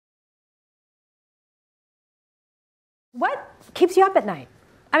What keeps you up at night?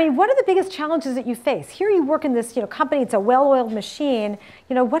 I mean, what are the biggest challenges that you face? Here you work in this company, it's a well-oiled machine.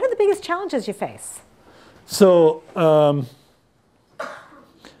 What are the biggest challenges you face? So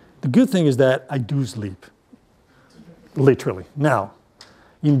the good thing is that I do sleep, literally. Now,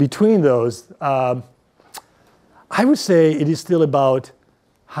 in between those, I would say it is still about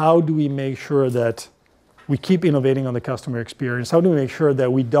how do we make sure that we keep innovating on the customer experience? How do we make sure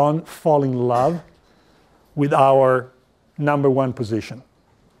that we don't fall in love with our number one position?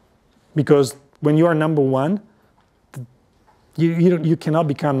 Because when you are number one, you cannot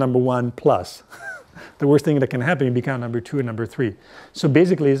become number one plus. The worst thing that can happen, you become number two and number three. So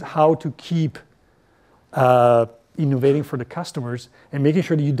basically, is how to keep innovating for the customers and making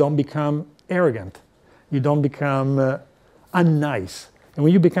sure that you don't become arrogant. You don't become unnice. And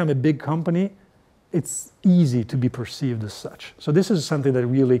when you become a big company, it's easy to be perceived as such. So this is something that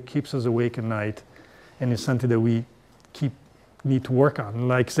really keeps us awake at night, and it's something that we need to work on.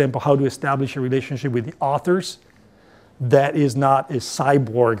 Like example, how to establish a relationship with the authors that is not a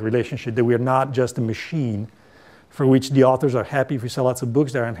cyborg relationship, that we are not just a machine for which the authors are happy if we sell lots of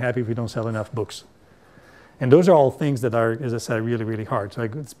books, they're unhappy if we don't sell enough books. And those are all things that are, as I said, really, really hard. So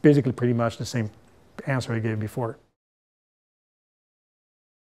it's basically pretty much the same answer I gave before.